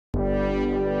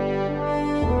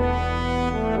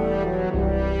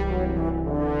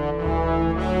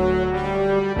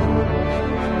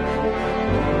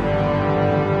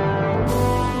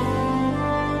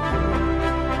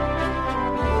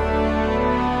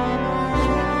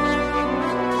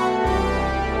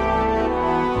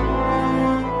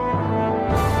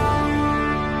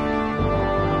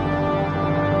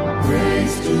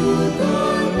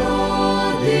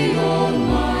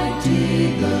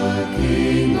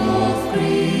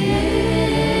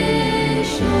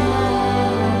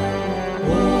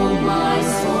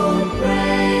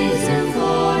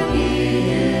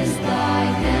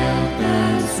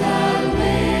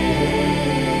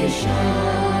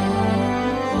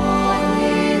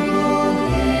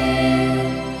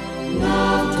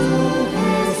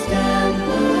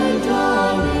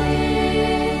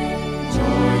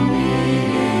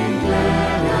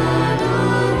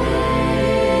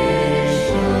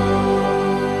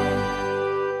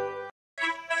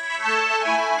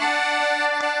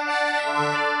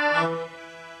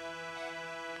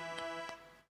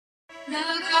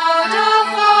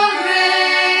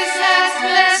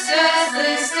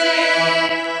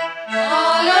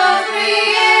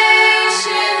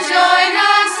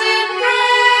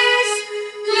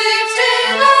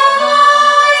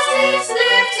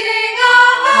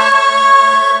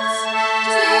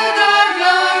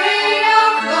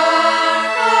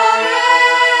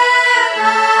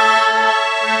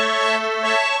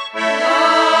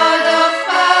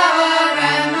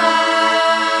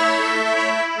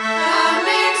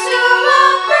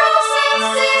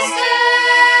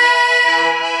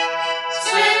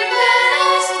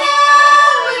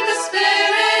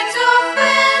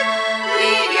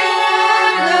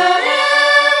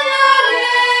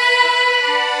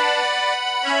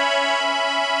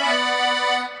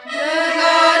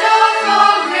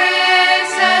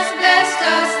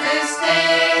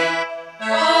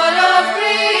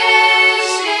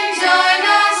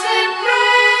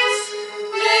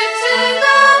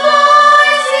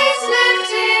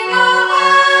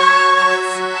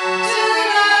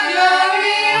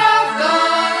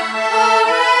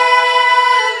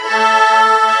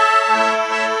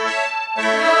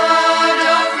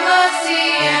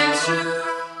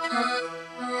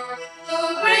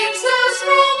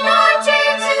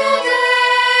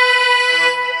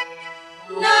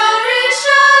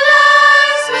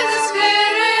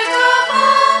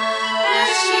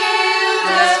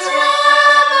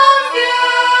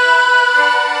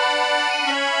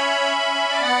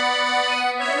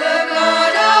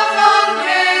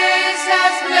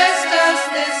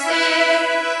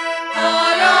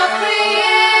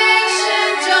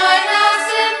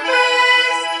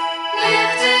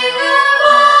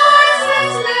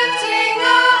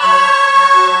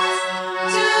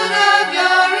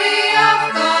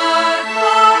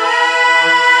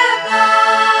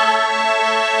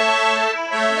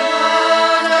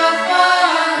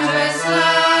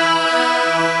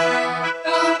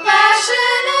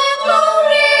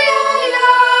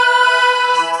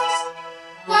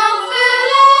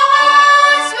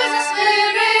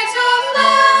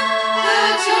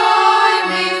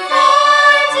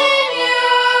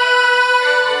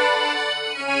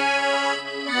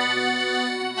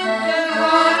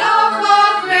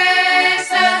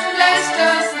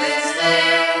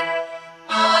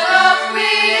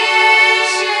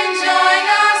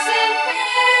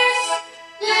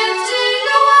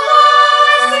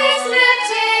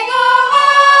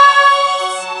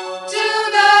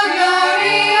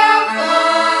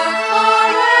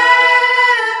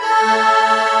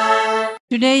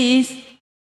Today is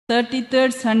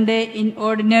 33rd Sunday in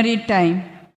Ordinary Time.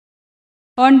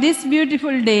 On this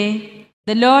beautiful day,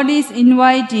 the Lord is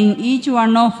inviting each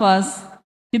one of us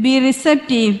to be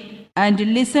receptive and to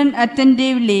listen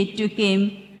attentively to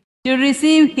Him, to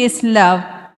receive His love,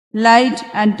 light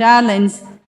and talents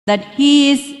that He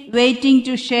is waiting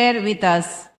to share with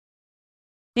us.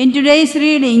 In today's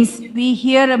readings, we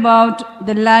hear about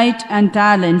the light and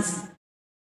talents.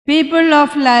 People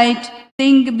of light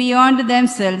think beyond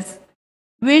themselves,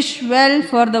 wish well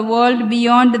for the world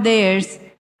beyond theirs,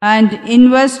 and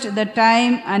invest the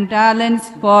time and talents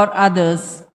for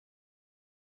others.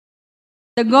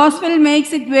 The Gospel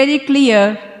makes it very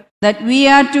clear that we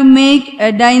are to make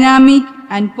a dynamic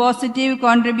and positive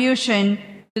contribution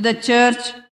to the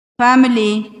church,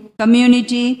 family,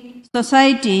 community,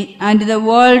 society, and the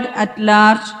world at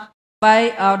large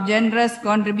by our generous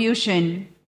contribution.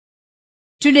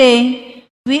 Today,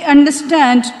 we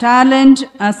understand talent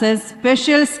as a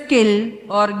special skill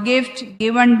or gift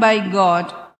given by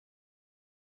God.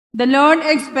 The Lord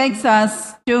expects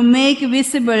us to make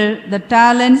visible the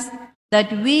talents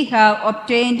that we have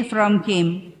obtained from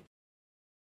Him.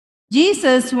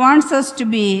 Jesus wants us to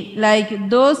be like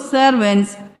those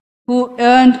servants who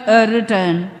earned a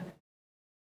return.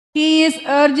 He is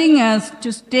urging us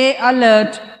to stay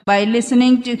alert by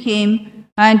listening to Him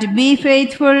and be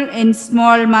faithful in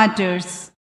small matters.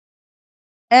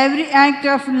 Every act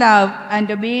of love and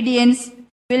obedience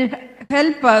will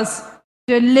help us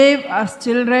to live as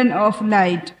children of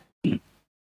light.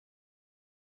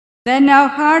 Then our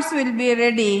hearts will be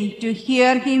ready to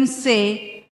hear Him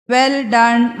say, "Well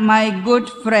done, my good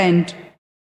friend."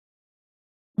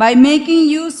 By making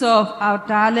use of our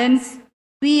talents,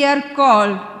 we are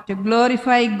called to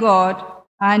glorify God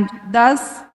and thus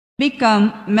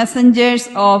become messengers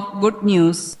of good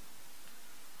news.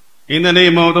 In the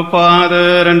name of the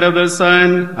Father, and of the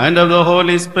Son, and of the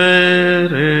Holy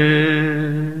Spirit.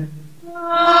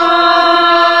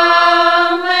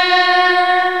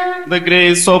 Amen. The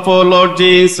grace of our Lord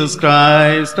Jesus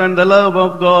Christ, and the love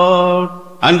of God,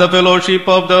 and the fellowship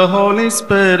of the Holy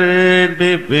Spirit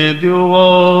be with you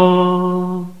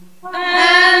all.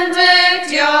 And with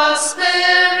your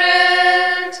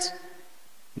spirit.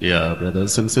 Dear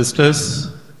brothers and sisters,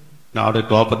 in order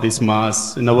to offer this Mass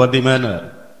in a worthy manner,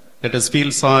 let us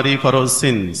feel sorry for our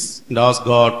sins and ask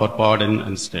God for pardon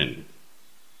and strength.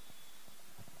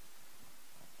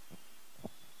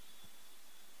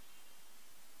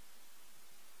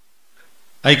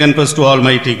 I confess to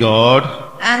Almighty God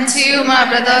And to you, my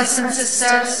brothers and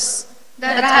sisters,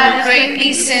 that I have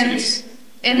greatly sinned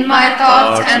in my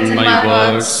thoughts and in my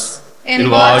words,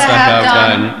 in what I have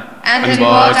done and in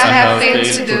what I have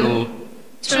failed to do,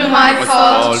 through my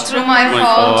fault, through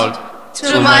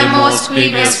my most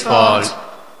grievous fault.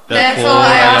 Therefore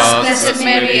I ask Blessed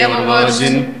Mary, ever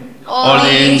Virgin, all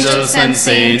the angels and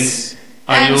saints,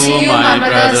 and you, my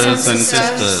brothers and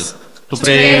sisters, to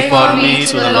pray for me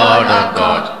to the Lord our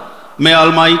God. May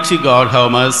Almighty God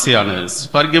have mercy on us,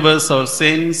 forgive us our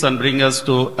sins, and bring us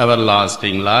to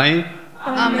everlasting life.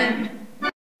 Amen.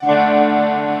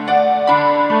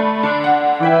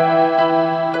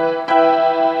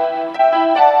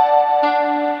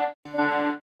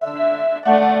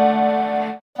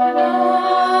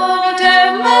 Lord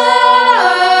have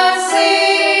mercy.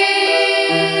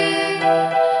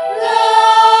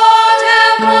 Lord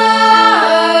have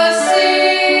mercy.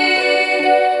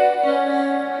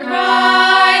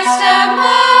 Christ have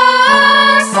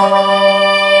mercy.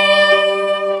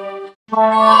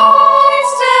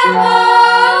 Christ have mercy.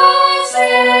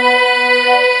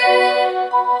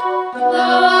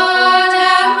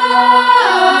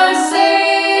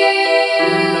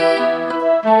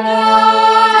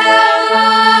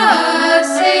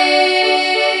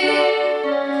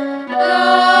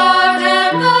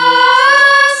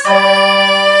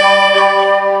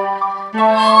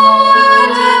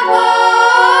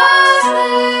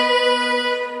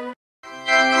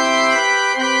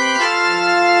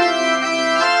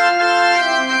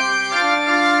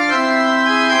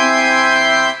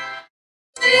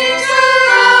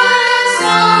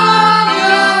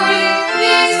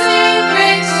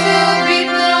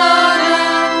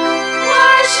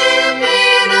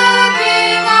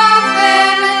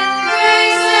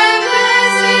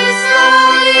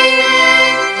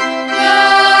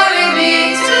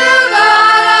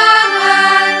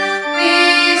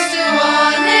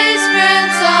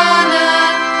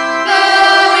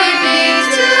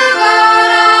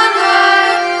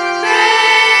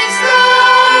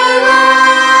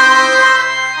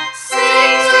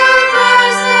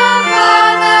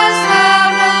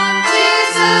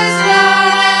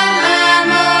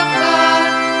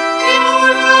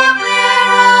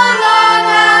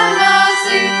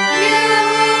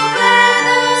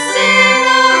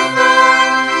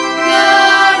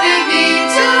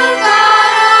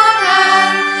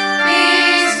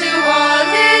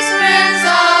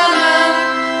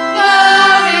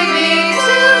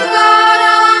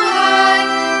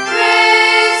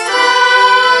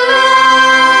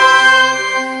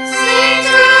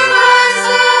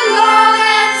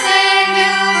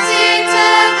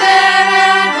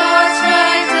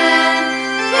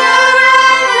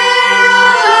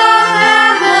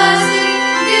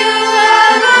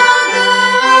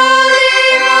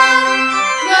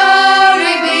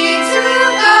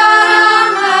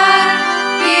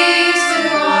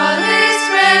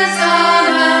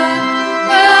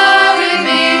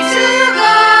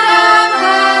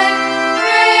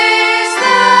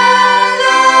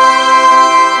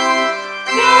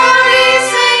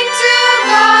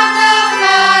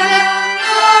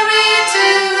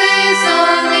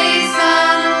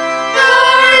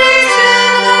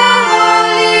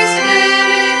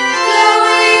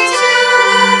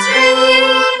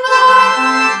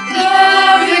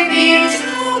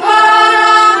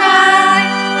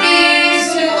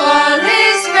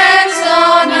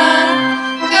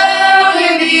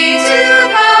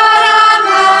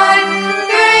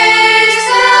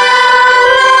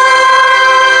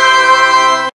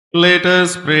 Let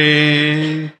us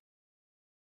pray.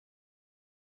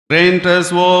 Grant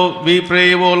us, we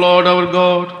pray, O Lord our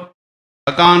God,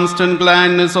 a constant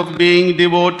gladness of being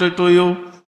devoted to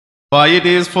you, for it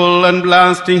is full and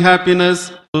lasting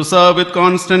happiness to serve with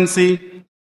constancy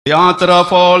the author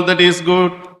of all that is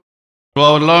good, through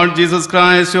our Lord Jesus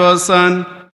Christ, your Son,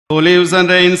 who lives and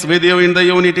reigns with you in the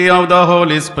unity of the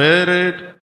Holy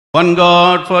Spirit, one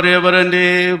God forever and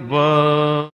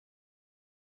ever.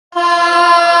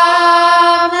 Amen.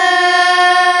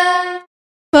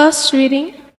 First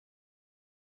reading.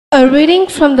 A reading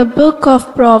from the book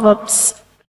of Proverbs.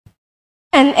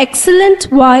 An excellent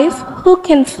wife who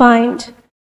can find?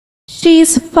 She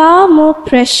is far more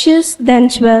precious than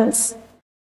jewels.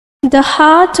 The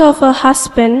heart of her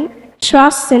husband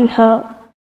trusts in her,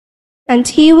 and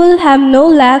he will have no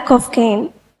lack of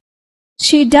gain.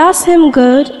 She does him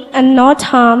good and not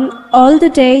harm all the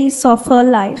days of her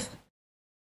life.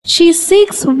 She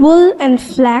seeks wool and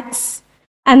flax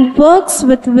and works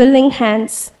with willing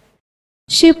hands.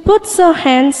 She puts her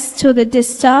hands to the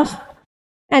distaff,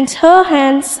 and her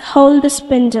hands hold the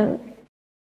spindle.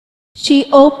 She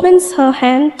opens her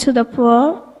hand to the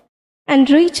poor and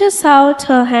reaches out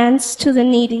her hands to the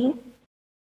needy.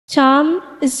 Charm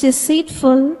is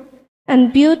deceitful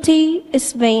and beauty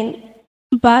is vain,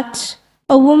 but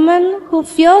a woman who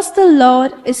fears the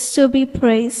Lord is to be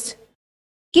praised.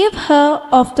 Give her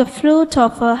of the fruit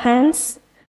of her hands,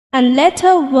 and let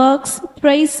her works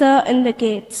praise her in the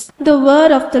gates. The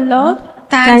word of the Lord.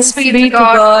 Thanks be to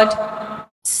God.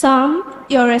 Psalm,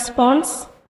 your response.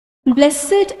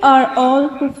 Blessed are all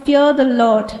who fear the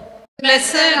Lord.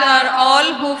 Blessed are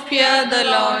all who fear the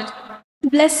Lord.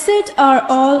 Blessed are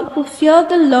all who fear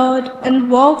the Lord and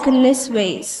walk in his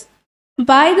ways.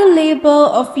 By the labor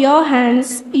of your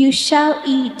hands you shall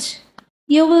eat.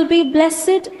 You will be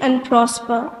blessed and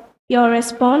prosper. Your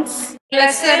response.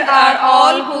 Blessed are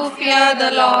all who fear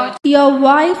the Lord. Your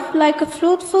wife like a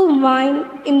fruitful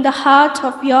vine in the heart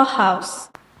of your house.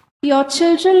 Your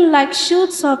children like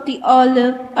shoots of the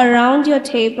olive around your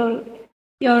table.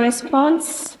 Your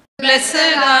response.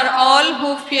 Blessed are all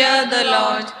who fear the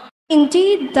Lord.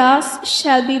 Indeed, thus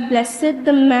shall be blessed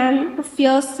the man who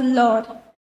fears the Lord.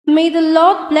 May the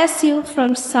Lord bless you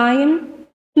from Zion.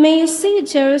 May you see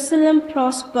Jerusalem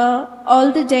prosper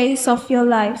all the days of your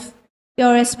life.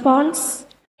 Your response.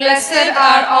 Blessed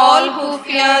are all who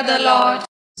fear the Lord.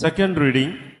 Second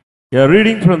reading. A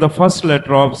reading from the first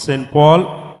letter of St.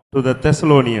 Paul to the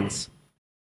Thessalonians.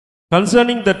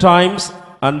 Concerning the times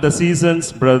and the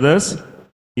seasons, brothers,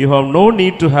 you have no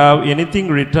need to have anything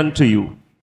written to you.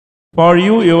 For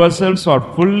you yourselves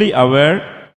are fully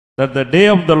aware that the day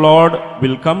of the Lord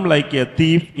will come like a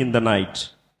thief in the night.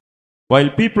 While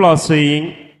people are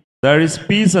saying, there is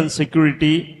peace and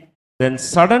security, then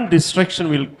sudden destruction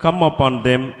will come upon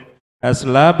them as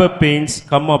labor pains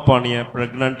come upon a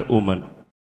pregnant woman,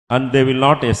 and they will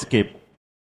not escape.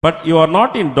 But you are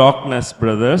not in darkness,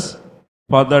 brothers,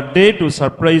 for the day to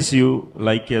surprise you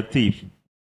like a thief.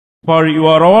 For you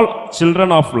are all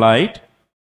children of light,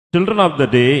 children of the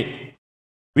day.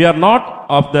 We are not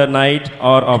of the night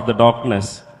or of the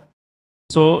darkness.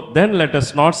 So then let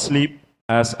us not sleep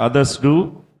as others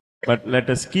do, but let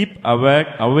us keep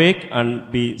awake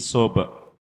and be sober.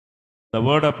 The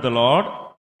word of the Lord.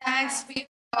 Thanks be to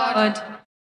God.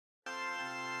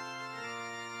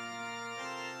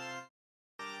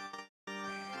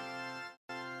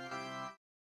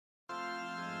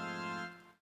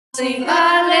 Sing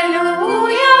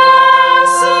hallelujah,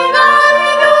 sing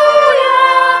hallelujah.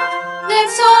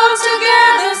 Let's all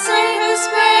together sing His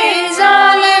praise,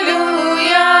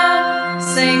 hallelujah.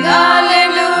 Sing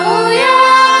hallelujah,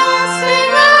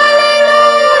 sing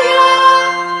hallelujah.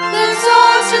 Let's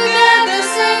all together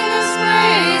sing His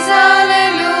praise,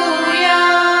 hallelujah.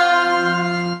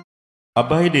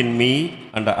 Abide in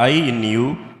me, and I in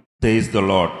you, says the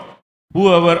Lord.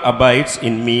 Whoever abides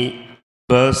in me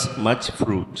bears much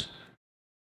fruit.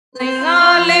 Sing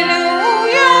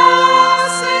hallelujah,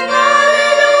 sing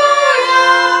hallelujah.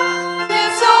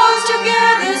 Let's all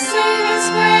together sing His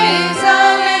praise,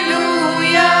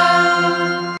 hallelujah.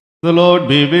 The Lord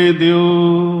be with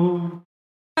you.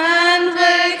 And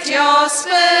with your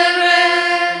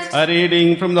spirit. A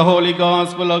reading from the Holy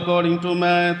Gospel according to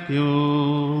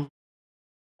Matthew.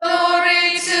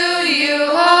 Glory to you,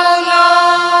 O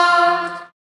Lord.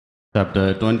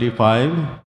 Chapter 25,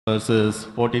 verses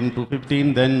 14 to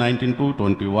 15, then 19 to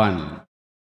 21.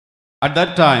 At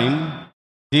that time,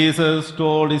 Jesus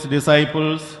told his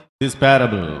disciples this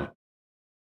parable.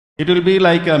 It will be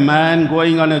like a man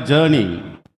going on a journey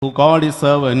who called his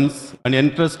servants and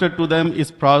entrusted to them his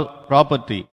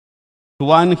property. To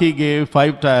one he gave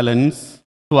 5 talents,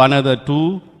 to another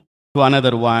 2, to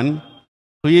another 1,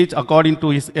 to each according to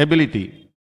his ability.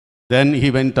 Then he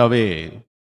went away.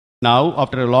 Now,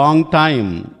 after a long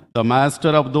time, the master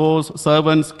of those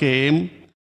servants came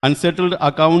and settled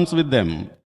accounts with them.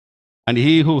 And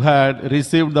he who had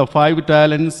received the 5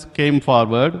 talents came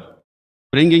forward,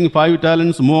 bringing 5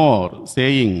 talents more,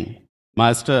 saying,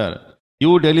 Master,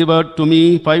 you delivered to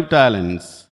me 5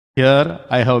 talents. Here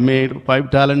I have made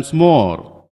 5 talents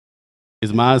more.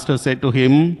 His master said to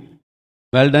him,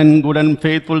 Well done, good and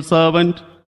faithful servant.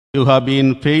 You have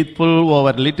been faithful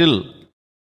over little.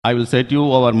 I will set you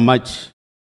over much.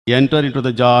 Enter into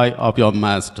the joy of your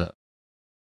master.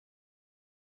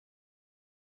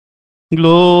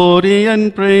 Glory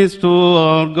and praise to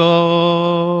our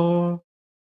God.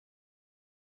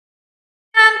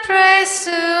 And praise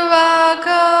to our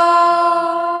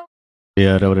God.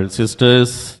 Dear our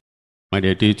sisters, my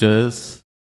dear teachers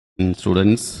and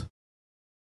students,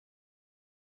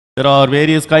 there are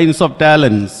various kinds of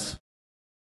talents.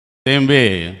 Same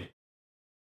way,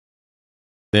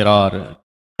 there are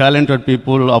talented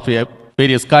people of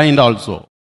various kind also.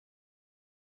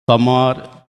 Some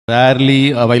are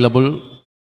rarely available,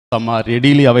 some are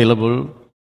readily available,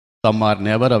 some are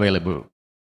never available.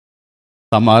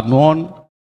 Some are known,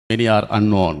 many are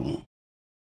unknown.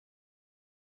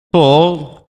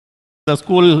 So, the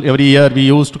school every year we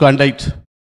used to conduct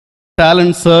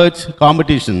talent search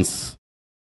competitions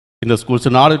in the schools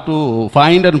in order to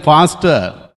find and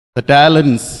foster the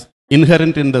talents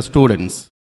inherent in the students.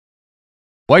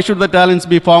 Why should the talents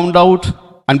be found out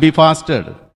and be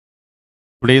fostered?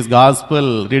 Today's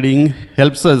gospel reading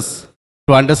helps us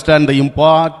to understand the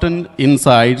important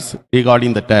insights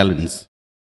regarding the talents.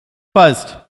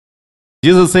 First,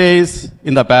 Jesus says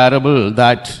in the parable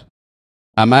that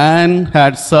a man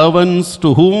had servants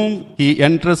to whom he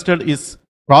entrusted his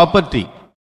property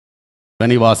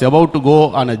when he was about to go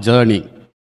on a journey.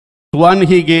 To one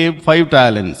he gave 5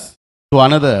 talents, to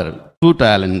another 2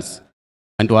 talents,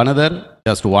 and to another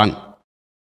just 1.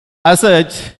 As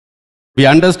such, we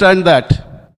understand that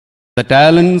the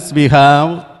talents we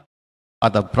have are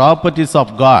the properties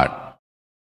of God.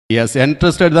 He has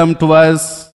entrusted them to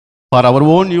us for our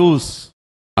own use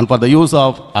and for the use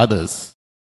of others.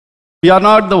 We are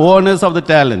not the owners of the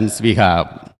talents we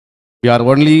have. We are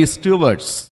only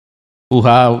stewards who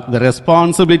have the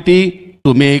responsibility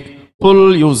to make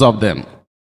full use of them.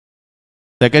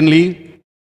 Secondly,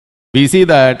 we see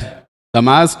that the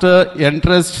master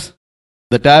entrusts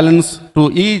the talents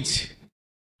to each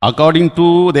according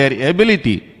to their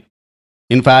ability.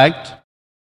 In fact,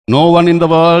 no one in the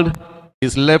world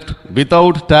is left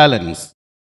without talents.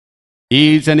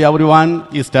 Each and everyone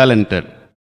is talented,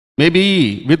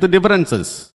 maybe with the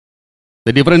differences.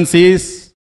 The difference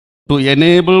is to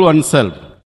enable oneself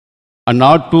and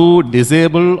not to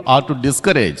disable or to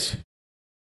discourage.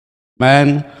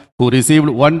 Man who received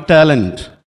 1 talent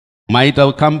might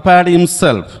have compared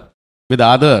himself with the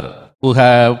other who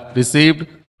have received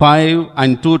 5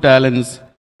 and 2 talents,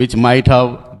 which might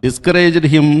have discouraged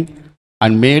him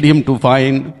and made him to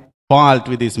find fault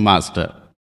with his master.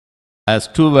 As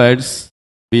stewards,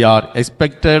 we are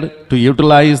expected to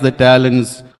utilize the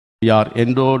talents we are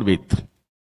endowed with.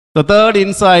 The third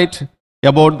insight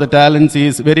about the talents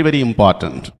is very, very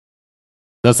important.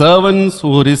 The servants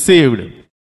who received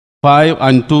 5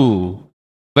 and 2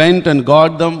 went and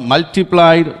got them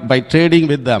multiplied by trading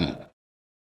with them,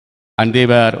 and they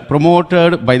were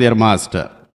promoted by their master.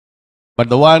 But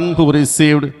the one who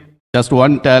received just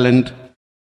 1 talent,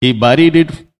 he buried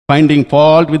it, finding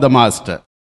fault with the master,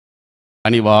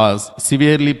 and he was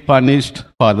severely punished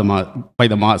by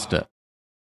the master.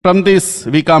 From this,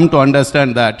 we come to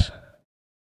understand that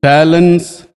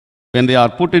talents, when they are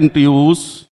put into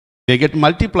use, they get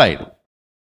multiplied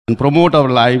and promote our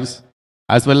lives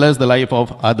as well as the life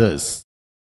of others.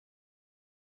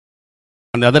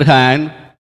 On the other hand,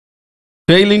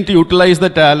 failing to utilize the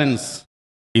talents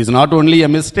is not only a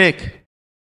mistake,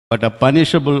 but a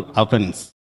punishable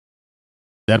offense.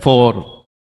 Therefore,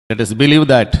 let us believe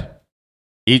that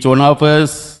each one of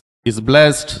us is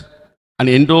blessed and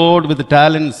endowed with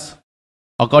talents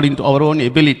according to our own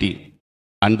ability,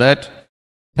 and that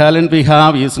talent we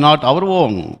have is not our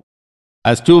own.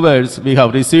 As stewards, we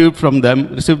have received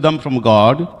them from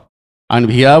God, and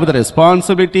we have the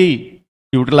responsibility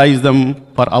to utilize them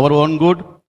for our own good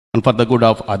and for the good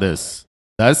of others.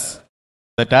 Thus,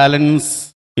 the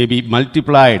talents may be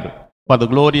multiplied for the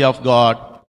glory of God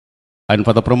and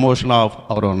for the promotion of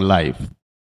our own life.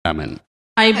 Amen.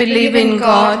 I believe in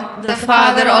God, the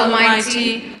Father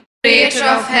Almighty, creator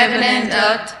of heaven and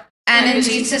earth, and in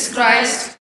Jesus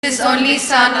Christ, his only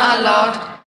Son, our Lord,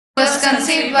 who was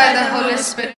conceived by the Holy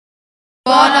Spirit,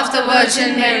 born of the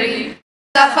Virgin Mary,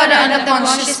 suffered under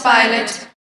Pontius Pilate,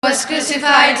 was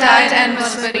crucified, died, and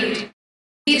was buried.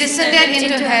 He descended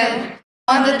into hell.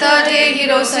 On the third day he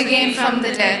rose again from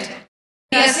the dead.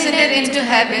 He ascended into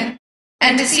heaven,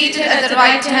 and is seated at the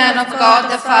right hand of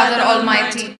God the Father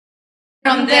Almighty.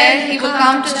 From there he will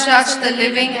come to judge the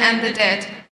living and the dead.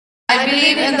 I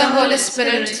believe in the Holy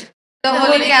Spirit, the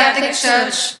Holy Catholic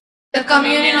Church, the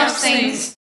communion of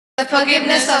saints, the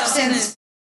forgiveness of sins,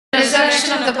 the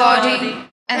resurrection of the body,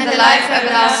 and the life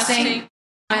everlasting.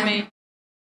 Amen.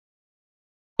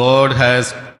 God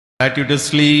has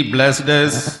gratuitously blessed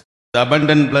us the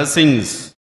abundant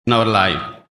blessings in our life.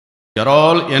 We are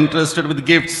all entrusted with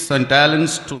gifts and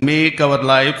talents to make our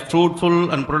life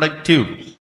fruitful and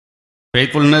productive.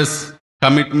 Faithfulness,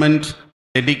 commitment,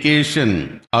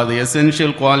 dedication are the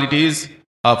essential qualities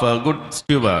of a good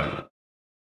steward.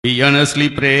 We earnestly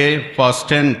pray for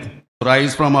strength to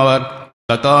rise from our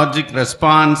lethargic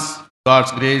response to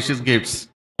God's gracious gifts.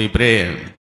 We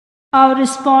pray. Our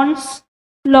response,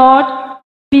 Lord,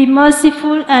 be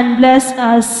merciful and bless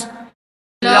us.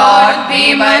 Lord,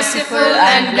 be merciful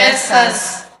and bless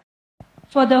us.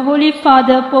 For the Holy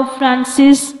Father, Pope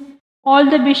Francis, all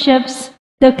the bishops,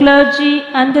 the clergy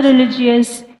and the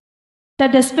religious,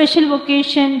 that the special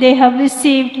vocation they have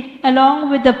received,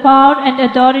 along with the power and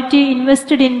authority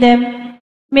invested in them,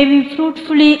 may be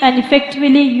fruitfully and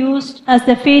effectively used as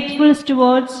the faithful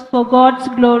stewards for God's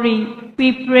glory.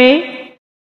 We pray.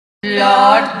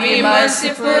 Lord, be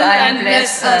merciful and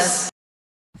bless us.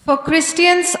 For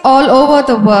Christians all over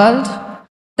the world,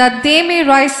 that they may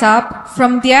rise up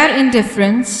from their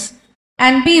indifference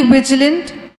and be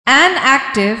vigilant and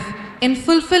active in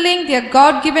fulfilling their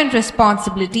God-given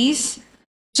responsibilities,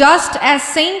 just as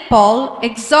St. Paul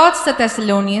exhorts the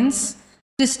Thessalonians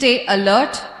to stay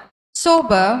alert,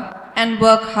 sober, and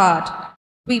work hard.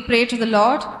 We pray to the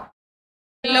Lord.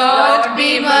 Lord,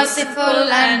 be merciful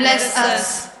and bless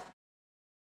us.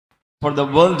 For the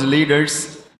world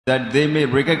leaders, that they may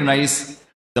recognize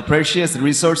the precious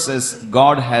resources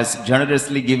God has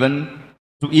generously given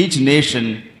to each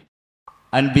nation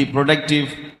and be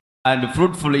productive and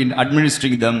fruitful in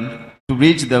administering them to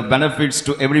reach the benefits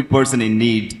to every person in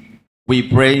need. We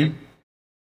pray.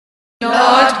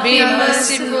 Lord, be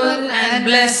merciful and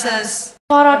bless us.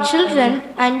 For our children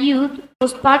and youth,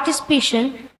 whose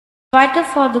participation is vital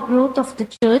for the growth of the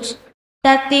Church,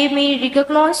 that they may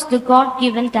recognize the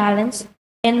God-given talents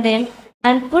in them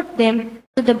and put them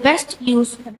to the best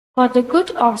use for the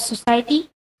good of society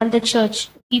and the Church.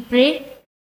 We pray.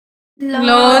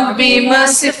 Lord, be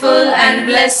merciful and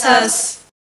bless us.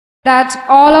 That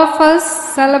all of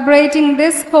us celebrating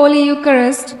this Holy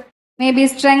Eucharist may be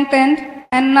strengthened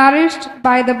and nourished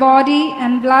by the body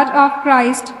and blood of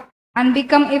Christ and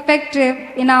become effective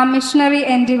in our missionary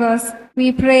endeavors.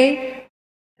 We pray.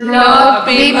 Lord,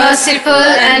 be merciful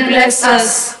and bless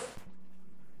us.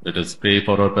 Let us pray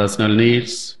for our personal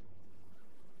needs.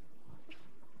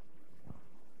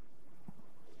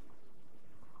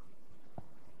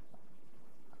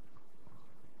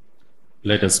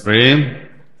 Let us pray.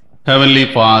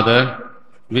 Heavenly Father,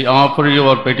 we offer you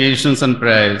our petitions and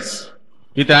prayers.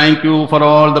 We thank you for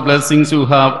all the blessings you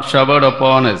have showered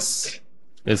upon us,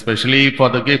 especially for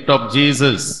the gift of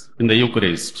Jesus in the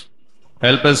Eucharist.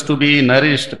 Help us to be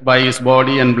nourished by his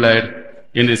body and blood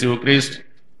in this Eucharist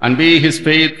and be his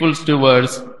faithful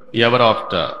stewards ever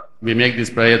after. We make this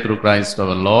prayer through Christ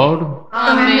our Lord.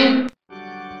 Amen.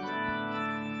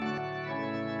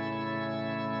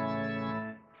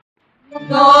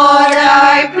 Lord,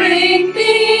 I bring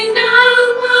thee now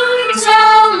my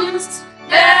talents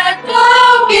that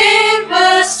thou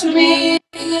gavest me,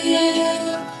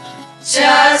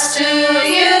 just to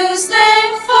use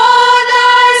them for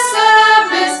thy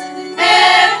service,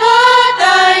 ever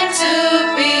thine to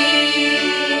be.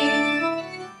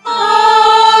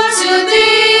 All to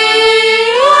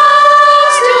thee,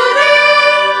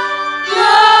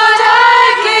 Lord,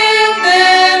 I give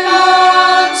them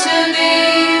all to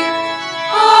thee.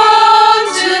 All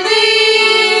to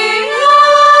thee,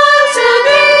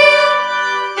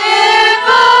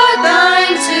 ever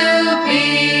thine to be.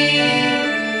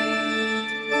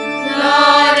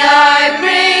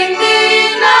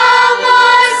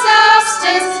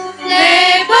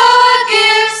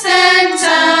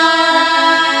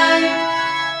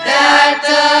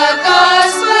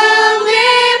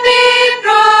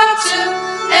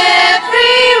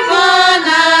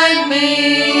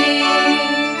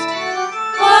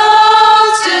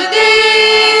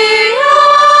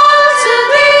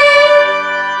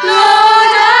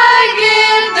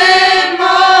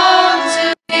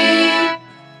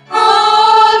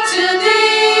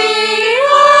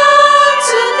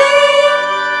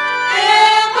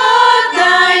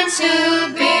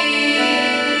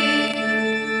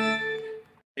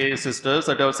 sisters,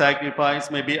 that our sacrifice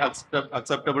may be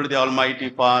acceptable to the Almighty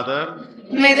Father.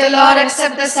 May the Lord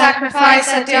accept the sacrifice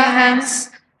at your hands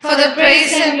for the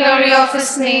praise and glory of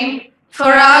his name,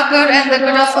 for our good and the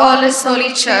good of all his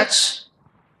holy church.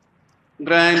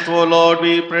 Grant, O Lord,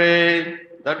 we pray,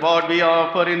 that what we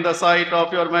offer in the sight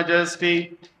of your majesty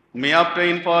may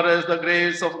obtain for us the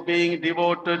grace of being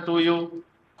devoted to you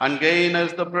and gain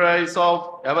us the prize of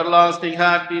everlasting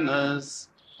happiness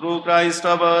through Christ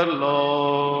our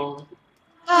Lord.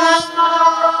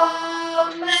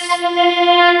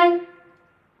 Amen.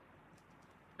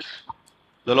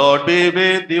 The Lord be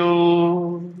with you.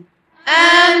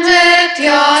 And with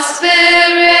your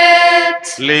spirit,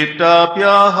 Lift up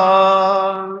your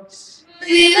hearts.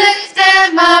 we lift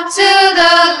them up to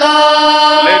the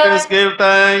Lord. Let us give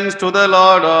thanks to the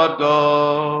Lord our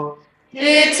God.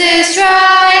 It is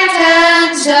right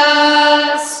and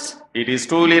just. It is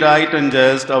truly right and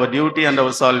just, our duty and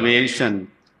our salvation,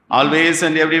 always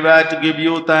and everywhere to give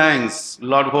you thanks,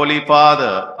 Lord, Holy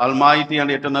Father, Almighty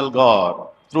and eternal God,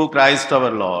 through Christ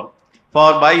our Lord.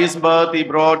 For by his birth he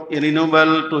brought a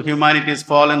renewal to humanity's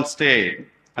fallen state,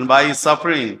 and by his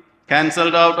suffering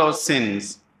cancelled out our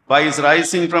sins. By his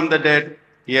rising from the dead,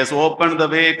 he has opened the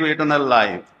way to eternal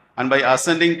life, and by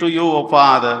ascending to you, O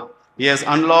Father, he has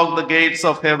unlocked the gates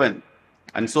of heaven.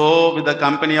 And so, with the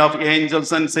company of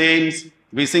angels and saints,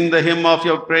 we sing the hymn of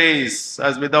your praise,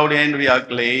 as without end we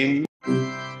acclaim.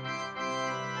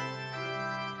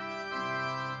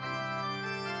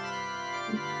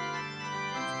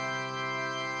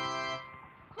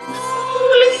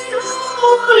 Holy,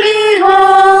 holy,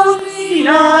 holy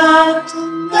Lord,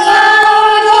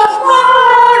 God of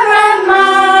war and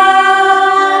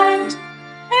might,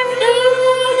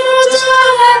 endowed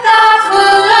with the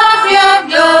full of your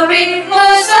glory,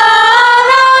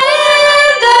 Hosanna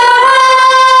in the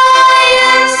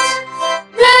highest.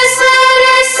 Blessed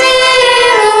is he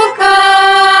who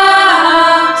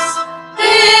comes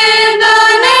in the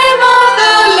name of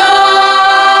the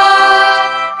Lord.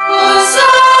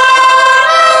 Hosanna,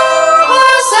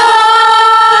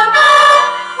 Hosanna,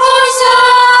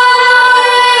 Hosanna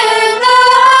in the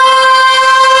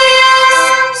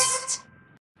highest.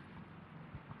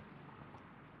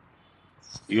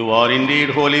 You are indeed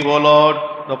holy, O Lord,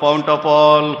 the fount of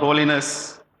all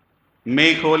holiness.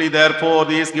 Make holy, therefore,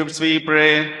 these gifts, we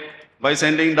pray, by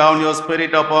sending down your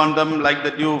Spirit upon them like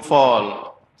the dew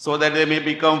fall, so that they may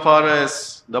become for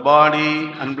us the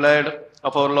body and blood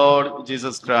of our Lord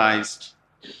Jesus Christ.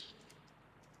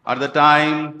 At the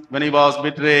time when he was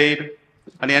betrayed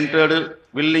and entered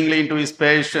willingly into his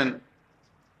passion,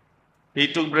 he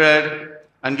took bread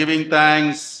and giving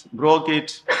thanks, broke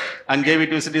it and gave it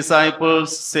to his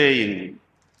disciples, saying,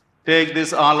 "Take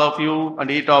this, all of you, and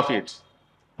eat of it,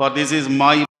 for this is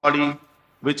my body,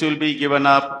 which will be given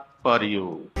up for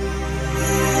you."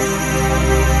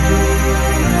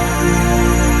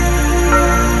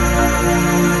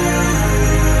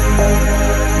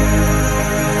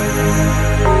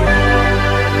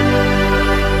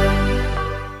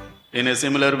 In a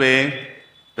similar way,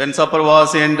 when supper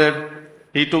was ended,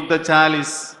 he took the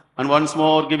chalice, and once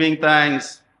more giving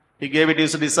thanks, he gave it to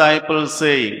his disciples,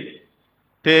 saying,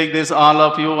 "Take this, all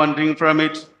of you, and drink from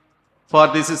it, for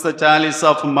this is the chalice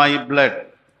of my blood,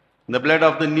 the blood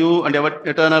of the new and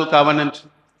eternal covenant,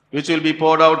 which will be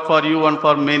poured out for you and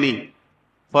for many,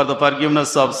 for the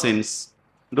forgiveness of sins.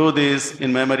 Do this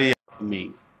in memory of me."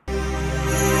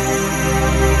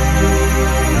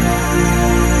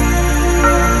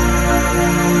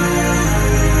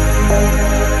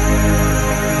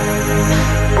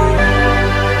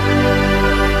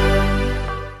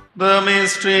 The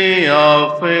mystery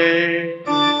of faith.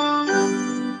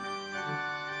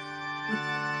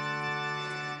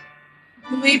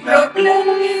 We proclaim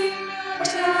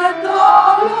your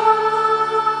Lord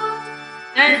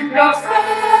and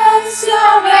profess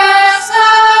your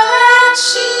resurrection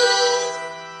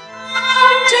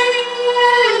until you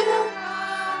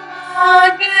come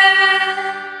again.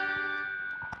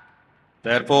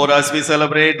 Therefore, as we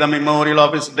celebrate the memorial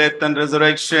of his death and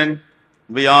resurrection,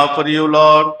 we offer you,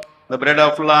 Lord, the bread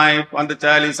of life and the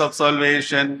chalice of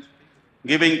salvation,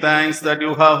 giving thanks that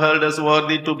you have held us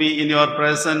worthy to be in your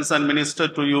presence and minister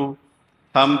to you.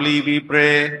 Humbly we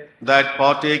pray that,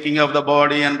 partaking of the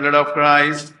body and blood of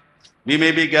Christ, we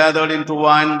may be gathered into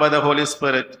one by the Holy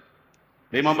Spirit.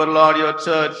 Remember, Lord, your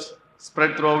church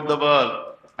spread throughout the world,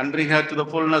 and bring her to the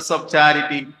fullness of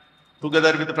charity,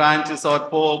 together with Francis, our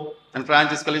Pope, and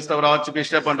Francis Callisto, our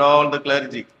Archbishop, and all the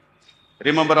clergy.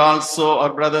 Remember also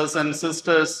our brothers and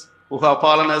sisters who have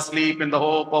fallen asleep in the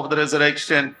hope of the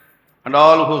resurrection, and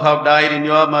all who have died in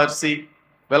your mercy.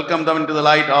 Welcome them into the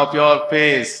light of your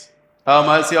face. Have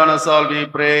mercy on us all, we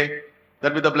pray,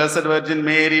 that with the Blessed Virgin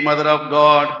Mary, Mother of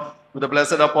God, with the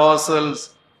blessed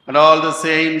apostles, and all the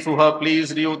saints who have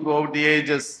pleased you throughout the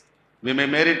ages, we may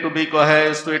merit to be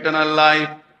coheirs to eternal life,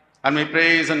 and may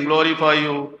praise and glorify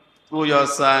you through your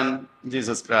Son,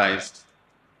 Jesus Christ.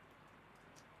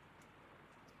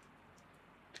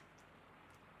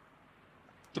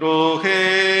 Through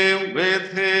him,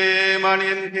 with him, and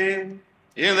in him,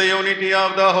 in the unity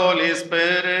of the Holy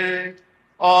Spirit,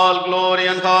 all glory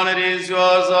and honor is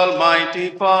yours, Almighty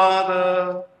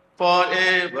Father,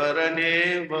 forever and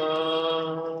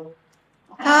ever.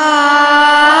 Amen.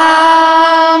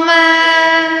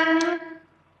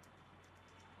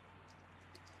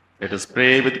 Let us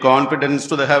pray with confidence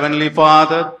to the Heavenly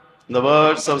Father, the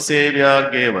words of Savior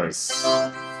gave us.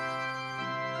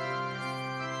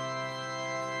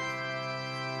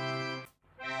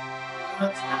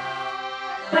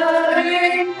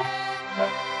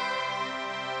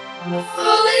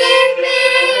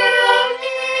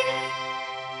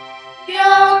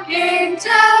 Your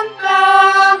kingdom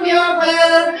come, your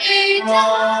will be done,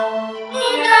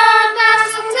 on earth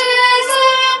as it is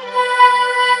in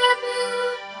heaven.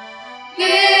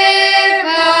 Give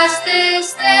us this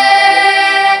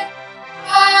day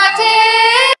our daily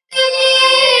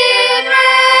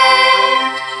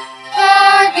bread.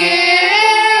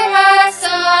 Forgive us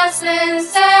our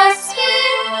sins as we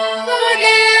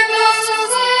forgive those who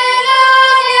sin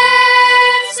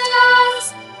against us.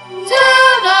 Do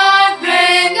not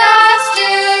bring us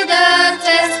to the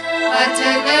test, but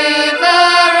deliver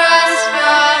us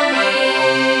from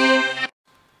evil.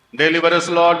 Deliver us,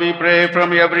 Lord, we pray,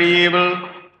 from every evil.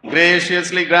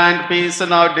 Graciously grant peace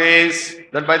in our days,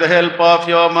 that by the help of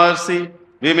your mercy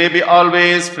we may be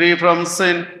always free from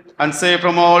sin and safe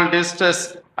from all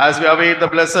distress, as we await the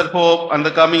blessed hope and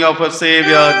the coming of our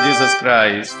Savior, Jesus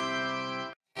Christ.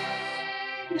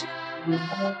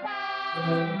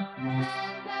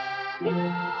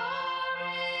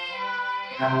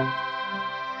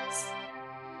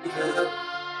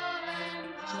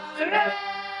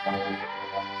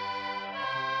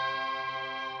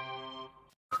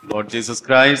 Lord Jesus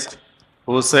Christ,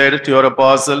 who said to your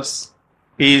apostles,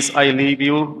 "Peace I leave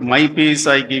you, my peace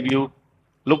I give you,"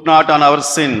 look not on our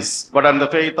sins, but on the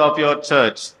faith of your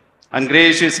church, and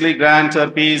graciously grant her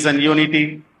peace and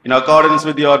unity in accordance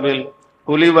with your will,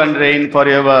 who live and reign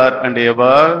forever and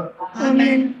ever.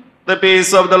 Amen. The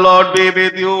peace of the Lord be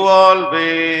with you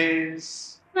always.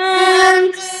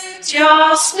 And with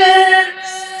your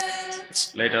spirit.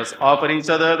 Let us offer each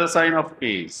other the sign of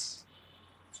peace.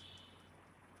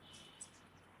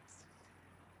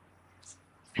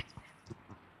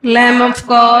 Lamb of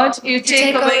God, you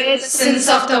take away the sins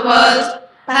of the world.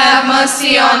 Have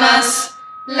mercy on us.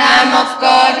 Lamb of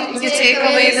God, you take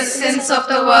away the sins of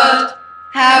the world.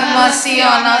 Have mercy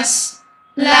on us.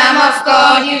 Lamb of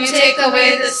God, you take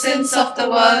away the sins of the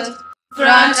world.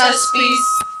 Grant us peace.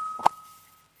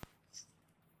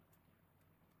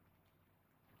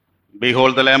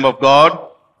 Behold the Lamb of God,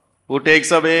 who takes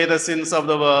away the sins of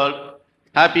the world.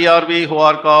 Happy are we who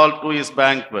are called to his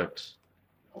banquet.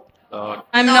 Lord,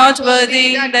 I am not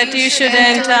worthy that you should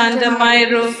enter under my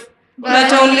roof,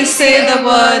 but only say the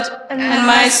word, and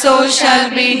my soul shall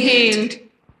be healed.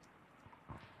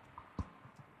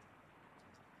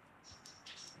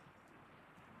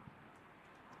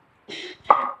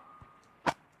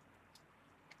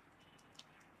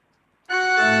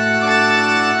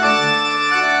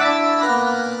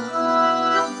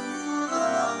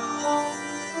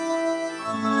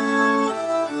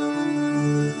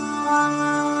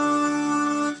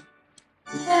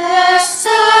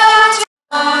 Blessed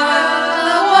are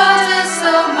the waters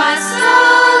of my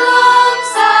soul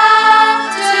longs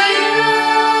after you.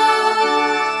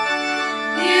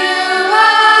 You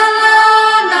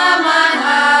alone are my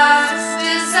heart's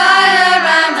desire,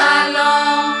 and I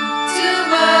long to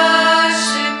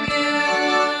worship you.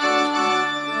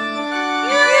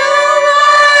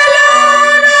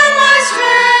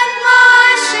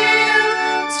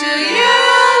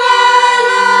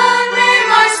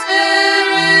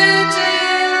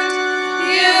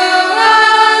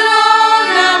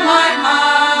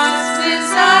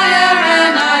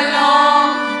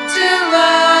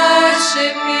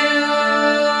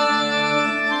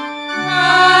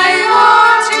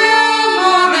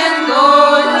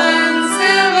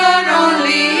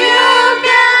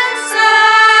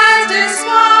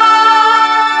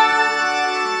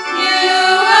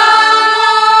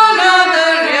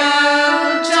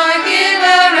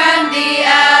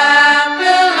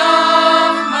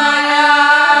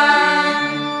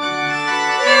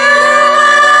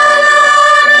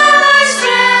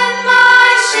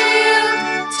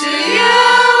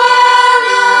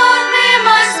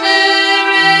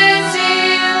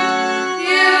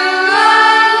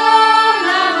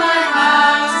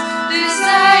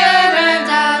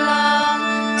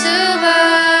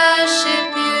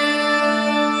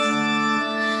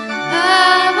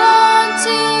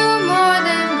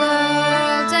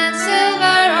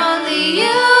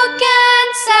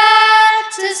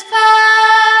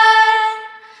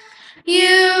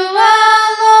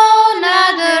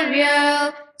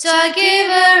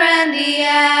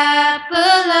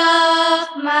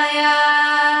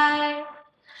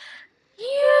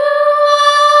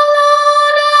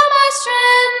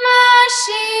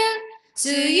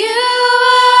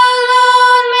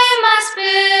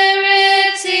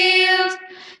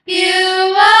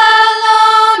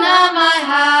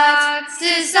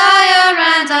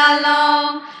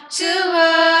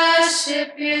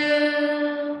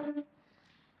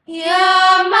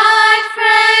 You're my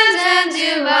friend and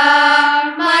you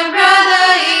are my brother,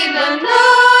 even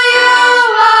though you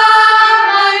are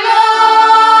my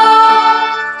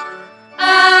Lord.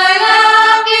 I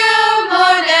love you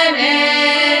more than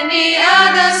any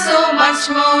other, so much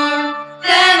more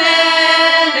than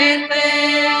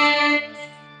anything.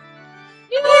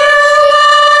 You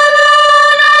alone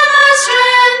are my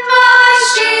strength, my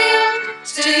shield.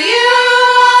 To you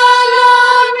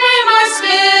alone may my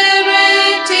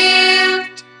spirit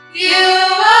yield. You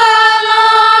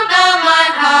alone are my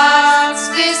heart's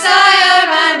desire,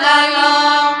 and I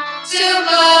long to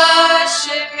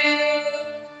worship you.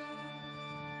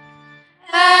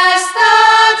 As the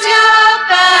deer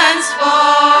pants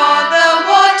for the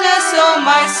water, so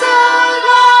my soul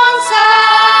longs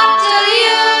after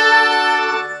you.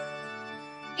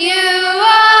 You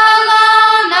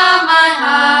alone are my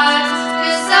heart's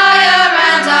desire,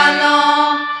 and I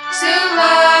long to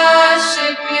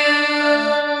worship you.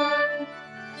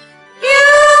 You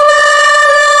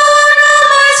alone are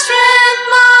my strength,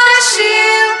 my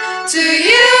shield. To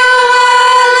you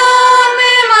alone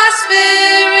may my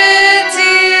spirit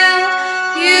yield.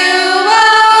 You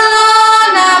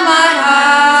alone are my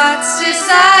heart's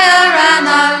desire, and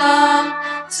I long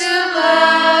to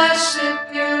worship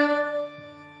you.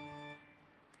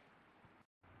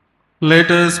 Let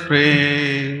us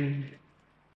pray.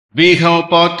 We have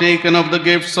partaken of the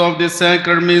gifts of this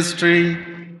sacred mystery,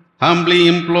 humbly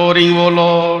imploring, O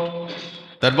Lord,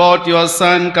 that what your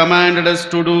Son commanded us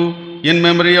to do in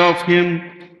memory of him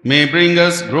may bring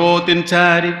us growth in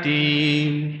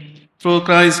charity. Through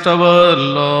Christ our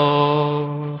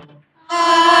Lord.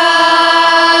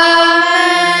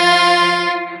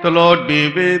 Amen. The Lord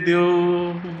be with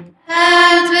you.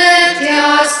 And with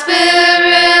your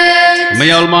spirit.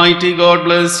 May Almighty God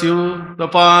bless you, the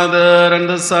Father and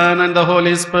the Son and the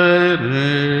Holy Spirit.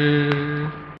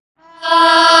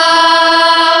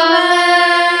 Amen.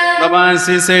 The Mass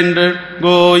is ended.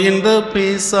 Go in the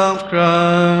peace of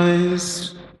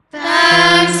Christ.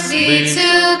 Thanks be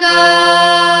to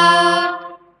God.